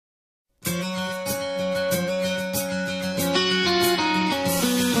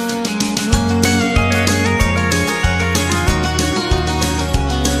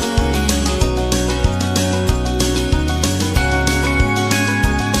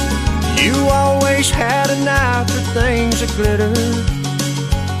You always had an eye for things that glitter,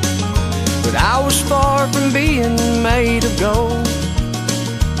 but I was far from being made of gold.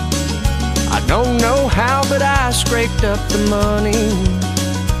 I don't know how, but I scraped up the money.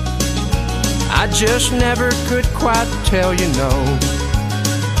 I just never could quite tell you no.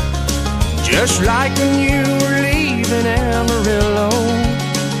 Just like when you were leaving Amarillo,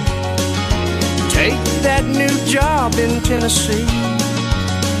 take that new job in Tennessee,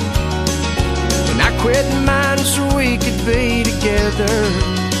 and I quit mine so we could be together.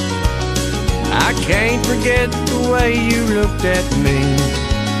 I can't forget the way you looked at me.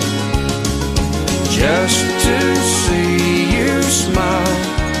 Just to see you smile,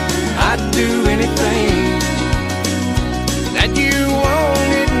 I'd do anything that you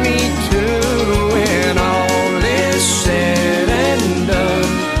wanted me to. When all is said and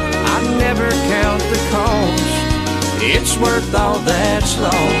done, I never count the cost. It's worth all that's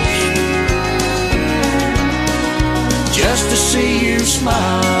lost, just to see you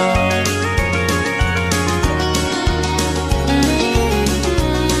smile.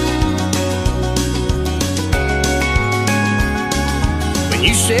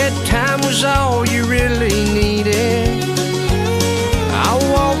 You said time was all you really needed, I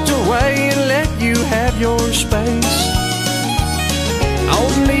walked away and let you have your space. Oh,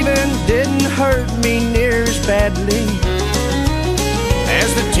 leaving didn't hurt me near as badly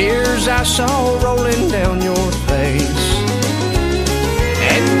as the tears I saw rolling down your face.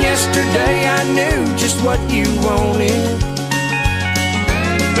 And yesterday I knew just what you wanted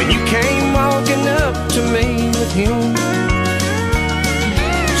when you came walking up to me with him.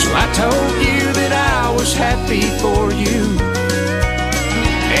 I told you that I was happy for you,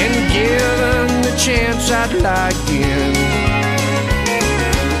 and given the chance I'd like in,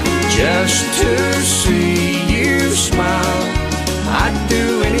 just to see you smile. I'd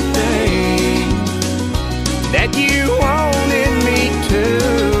do anything that you wanted me to.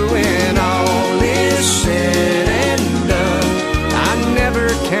 When all is said and done, I never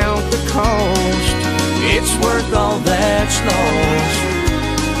count the cost. It's worth all that's lost,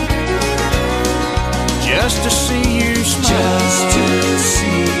 just to see you smile. Just to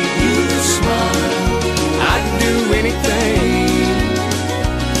see you smile. I'd do anything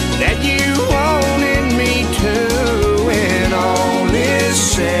that you wanted me to. When all is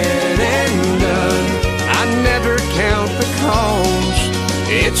said and done, I never count the cost.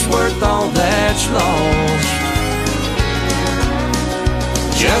 It's worth all that's lost,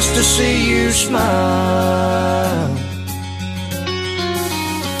 just to see you smile.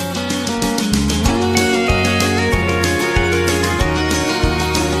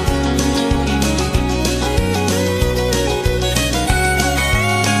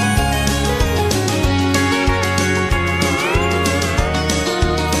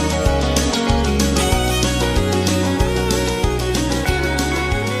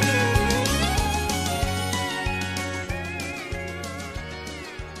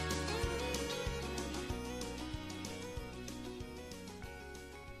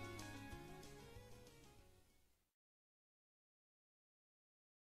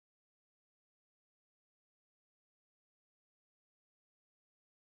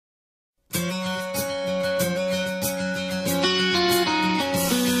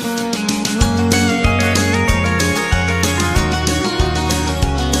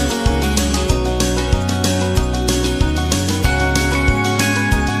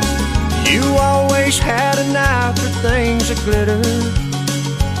 Had an eye for things that glitter,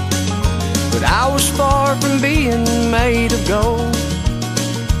 but I was far from being made of gold.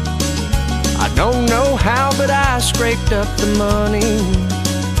 I don't know how, but I scraped up the money.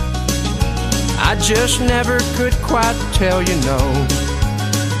 I just never could quite tell you no.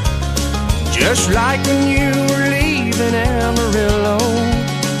 Just like when you were leaving Amarillo,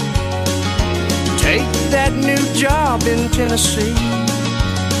 take that new job in Tennessee,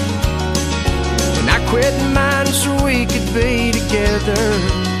 and I quit mine so we could be together.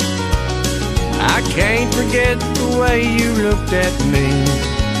 I can't forget the way you looked at me.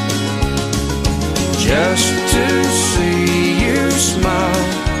 Just to see you smile,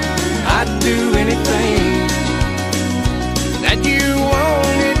 I'd do anything that you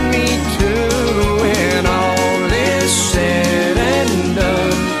wanted me to. When all is said and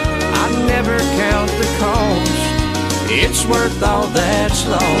done, I never count the cost. It's worth all that's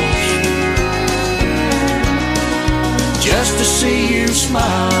lost, just to see you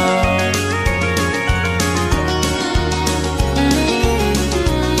smile.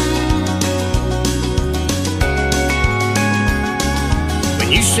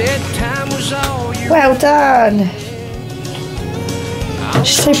 When you said time was all you. Well done.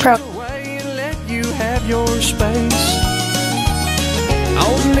 She's so proud. your space.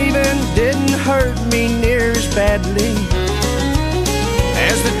 Oh, leaving didn't hurt me near as badly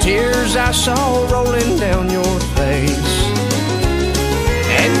as the tears I saw rolling down your face.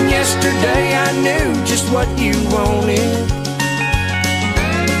 And yesterday I knew just what you wanted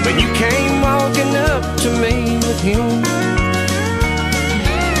when you came walking up to me with him.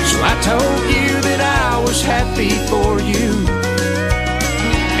 So I told you that I was happy for you,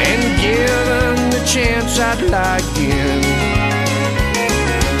 and given the chance I'd lie again,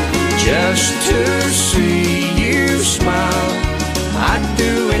 just to see you smile. I'd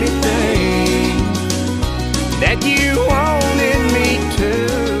do anything